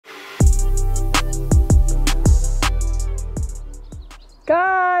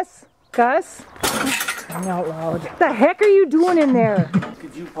Gus? Crying out loud. What the heck are you doing in there? What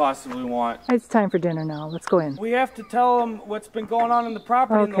could you possibly want? It's time for dinner now. Let's go in. We have to tell them what's been going on in the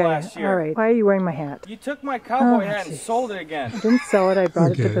property in the last year. All right. Why are you wearing my hat? You took my cowboy hat and sold it again. I didn't sell it. I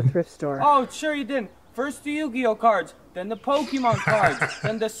brought it to the thrift store. Oh, sure you didn't. First the Yu-Gi-Oh cards, then the Pokemon cards,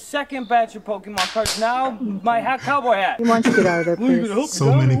 then the second batch of Pokemon cards. Now my cowboy hat. Why don't you get out of there, please?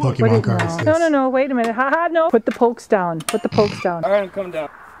 So many Pokemon cards. No. Wait a minute. Haha, no. Put the pokes down. Put the pokes down. All right, I'm coming down.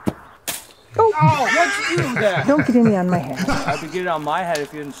 Oh, what'd you do with that? Don't get any on my hat. I could get it on my head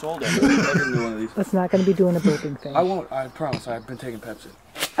if you hadn't sold it. I didn't do one of these. It's not going to be doing a burping thing. I won't. I promise. I've been taking Pepsi.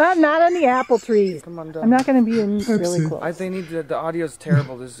 Not on the apple trees. Come on down. I'm not going to be in really close. They need the audio's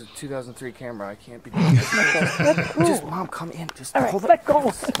terrible. This is a 2003 camera. I can't be doing this. That's cool. Just, Mom, come in. Just all right, let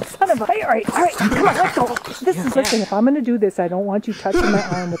go. Son of a... All right. Come on, let go. Listen, if I'm going to do this, I don't want you touching my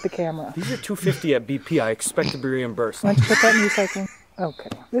arm with the camera. These are $250 at BP. I expect to be reimbursed. Why don't you put that in recycling? Okay.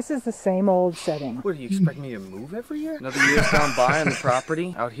 This is the same old setting. What, do you expect me to move every year? Another year's gone by on the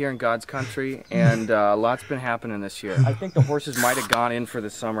property out here in God's country, and a lot's been happening this year. I think the horses might have gone in for the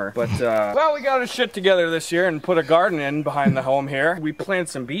summer, but, well, we got our shit together this year and put a garden in behind the home here. We planted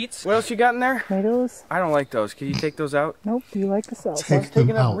some beets. What else you got in there? Tomatoes? I don't like those. Can you take those out? Nope. Do you like the salsa? Take them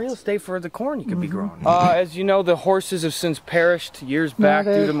Taking up out. real estate for the corn you could be growing. As you know, the horses have since perished years back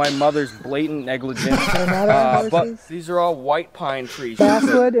due to my mother's blatant negligence. They're not our horses. But these are all white pine trees.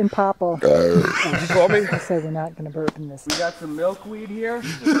 Basswood and Popple. What'd you call me? I said we're not going to burp in this. We got some milkweed here.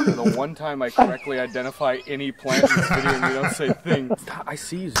 This is the one time I correctly identify any plant in this video and you don't say things. I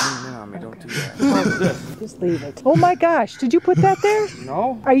see you zooming in on me. Don't do that. What's this? Just leave it. Oh my gosh. Did you put that there?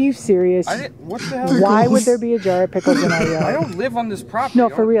 No. Are you serious? I didn't. What the hell? Why would there be a jar of pickles in our yard? I don't live on this property. No,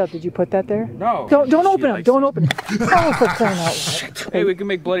 for real. Did you put that there? No. Don't open them. Don't open them. Oh, for crying out loud. Hey, we can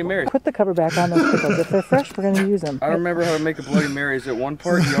make Bloody Marys. Put the cover back on those pickles. If they're fresh, we're going to use them. I don't remember how to make a Bloody Mary. Is it one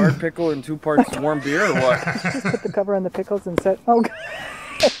part yard pickle and 2 parts warm beer or what? Just put the cover on the pickles and set. Oh, God.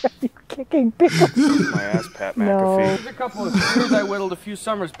 You're kicking pickles. My ass, Pat McAfee. No. There's a couple of screws I whittled a few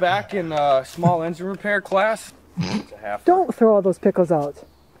summers back in small engine repair class. It's a half. Don't throw all those pickles out.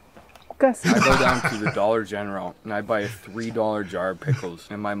 Gus. I go down to the Dollar General and I buy a $3 jar of pickles,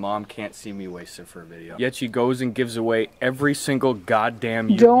 and my mom can't see me waste it for a video. Yet she goes and gives away every single goddamn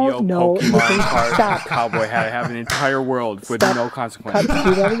Yu-Gi-Oh, Pokemon card, and cowboy hat. I have an entire world with no consequences.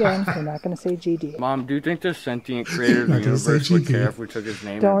 Do that again. We're not going to say GD. Mom, do you think the sentient creator of the universe would care if we took his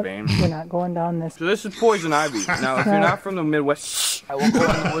name in vain? We're not going down this. So this is poison ivy. Now, if you're not from the Midwest, I will go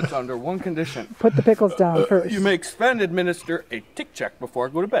in the woods under one condition. Put the pickles down first. You may expend administer a tick check before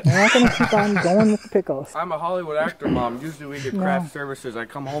I go to bed. We're not going to keep on going with the pickles. I'm a Hollywood actor, Mom. Usually we get craft services. I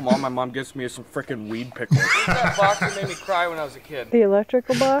come home, all my mom gets me is some freaking weed pickles. What's that box that made me cry when I was a kid? The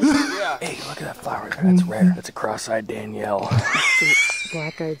electrical box? Yeah. Hey, look at that flower. That's rare. That's a cross-eyed Danielle.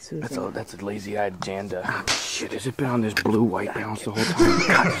 Black-eyed Susan. That's a lazy-eyed Janda. Shit, has it been on this blue-white balance the whole time?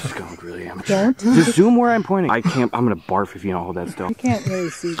 God, this is going really amateur. Just zoom where I'm pointing. I can't. I'm gonna barf if you don't hold that still. You can't really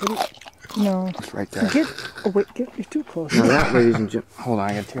see. No. It's right there. You're too close. Now that, ladies and gentlemen. Hold on,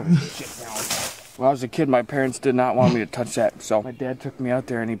 I gotta tear this shit down. When I was a kid, my parents did not want me to touch that, so my dad took me out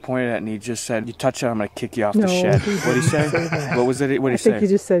there and he pointed at it and he just said, "You touch it, I'm gonna kick you off the shed." What'd he say? What was it? What'd he say? I think he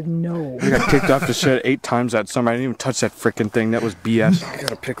just said no. I got kicked off the shed 8 times that summer. I didn't even touch that freaking thing. That was BS. I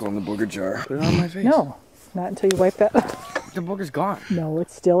got a pickle in the booger jar. Put it on my face. No, not until you wipe that. The booger's gone. No,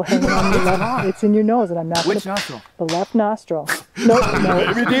 it's still hanging on the left. It's in your nose, and I'm not. Which nostril? The left nostril. No.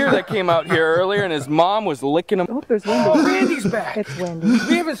 Baby deer that came out here earlier, and his mom was licking him. Oh, there's Wendy. Oh, Randy's back. It's Wendy.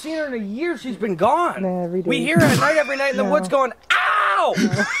 We haven't seen her in a year. She's been gone. Every day. We hear her at night every night in the woods going, "Ow!"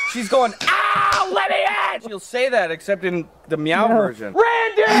 No. She's going, "Ow! Let me in!" She'll say that, except in the meow version.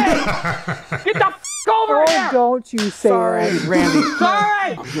 Randy! Get the f over here! Oh, don't you say that. Randy.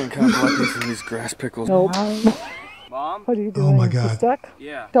 Sorry! I'm getting kind of lucky from these grass pickles. Nope. Mom? What are you doing? Oh my God. You stuck?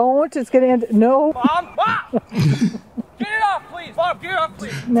 Yeah. Don't. It's going to end. No. Mom! Mom! Get it off, please! Mom, get it off,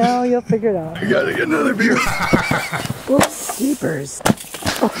 please! No, you'll figure it out. I gotta get another beer. Oops, keepers.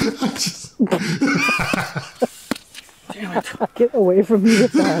 Damn it. Get away from me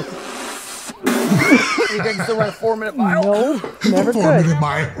with that. You guys still run a 4-minute mile? No, never could.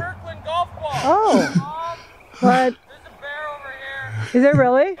 Kirkland golf ball. Oh. Mom, What? there's a bear over here. Is it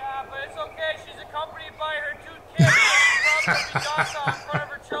really? Yeah, but it's okay. She's accompanied by her 2 kids. She's probably docile in front of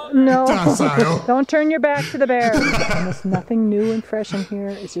her children. No. Docile. Don't turn your back to the bear. And there's nothing new and fresh in here.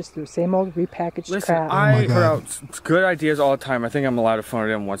 It's just the same old repackaged crap. I put out good ideas all the time. I think I'm allowed to phone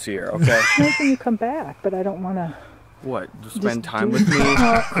it in once a year, okay? It's nice when you come back, but I don't want to. What? Spend time with me,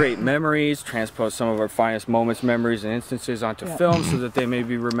 create memories, transpose some of our finest moments, memories, and instances onto film so that they may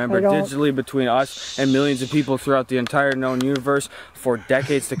be remembered digitally between us and millions of people throughout the entire known universe for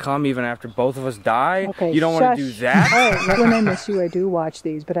decades to come, even after both of us die. Okay, you don't want to do that? All right, when I miss you, I do watch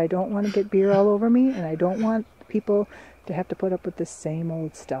these, but I don't want to get beer all over me, and I don't want people to have to put up with the same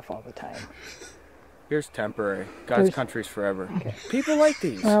old stuff all the time. Here's temporary. God's country's forever. Okay. People like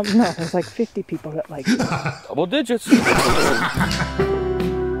these. Well, no, there's like 50 people that like these. Double digits. Well,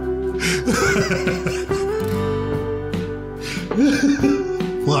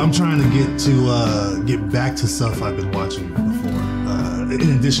 I'm trying to get back to stuff I've been watching before,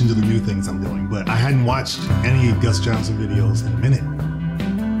 in addition to the new things I'm doing. But I hadn't watched any of Gus Johnson videos in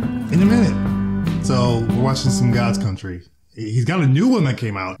a minute. So we're watching some God's Country. He's got a new one that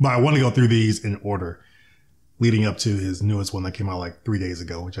came out, but I want to go through these in order, leading up to his newest one that came out like 3 days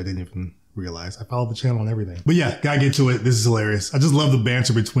ago, which I didn't even realize. I followed the channel and everything. But yeah, gotta get to it. This is hilarious. I just love the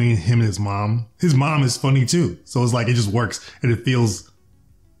banter between him and his mom. His mom is funny too. So it's like, it just works. And it feels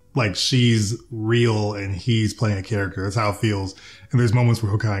like she's real and he's playing a character. That's how it feels. And there's moments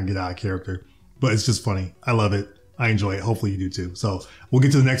where he'll kind of get out of character. But it's just funny. I love it. I enjoy it. Hopefully you do too. So we'll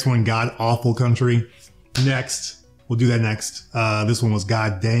get to the next one, God Awful Country. Next. We'll do that next. This one was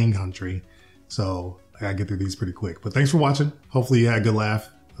God Dang Country. So I gotta get through these pretty quick. But thanks for watching. Hopefully you had a good laugh.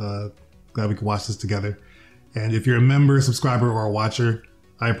 Glad we could watch this together. And if you're a member, subscriber, or a watcher,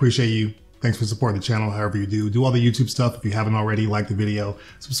 I appreciate you. Thanks for supporting the channel however you do. Do all the YouTube stuff if you haven't already. Like the video.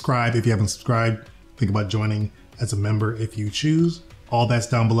 Subscribe if you haven't subscribed. Think about joining as a member if you choose. All that's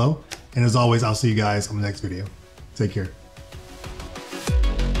down below. And as always, I'll see you guys on the next video. Take care.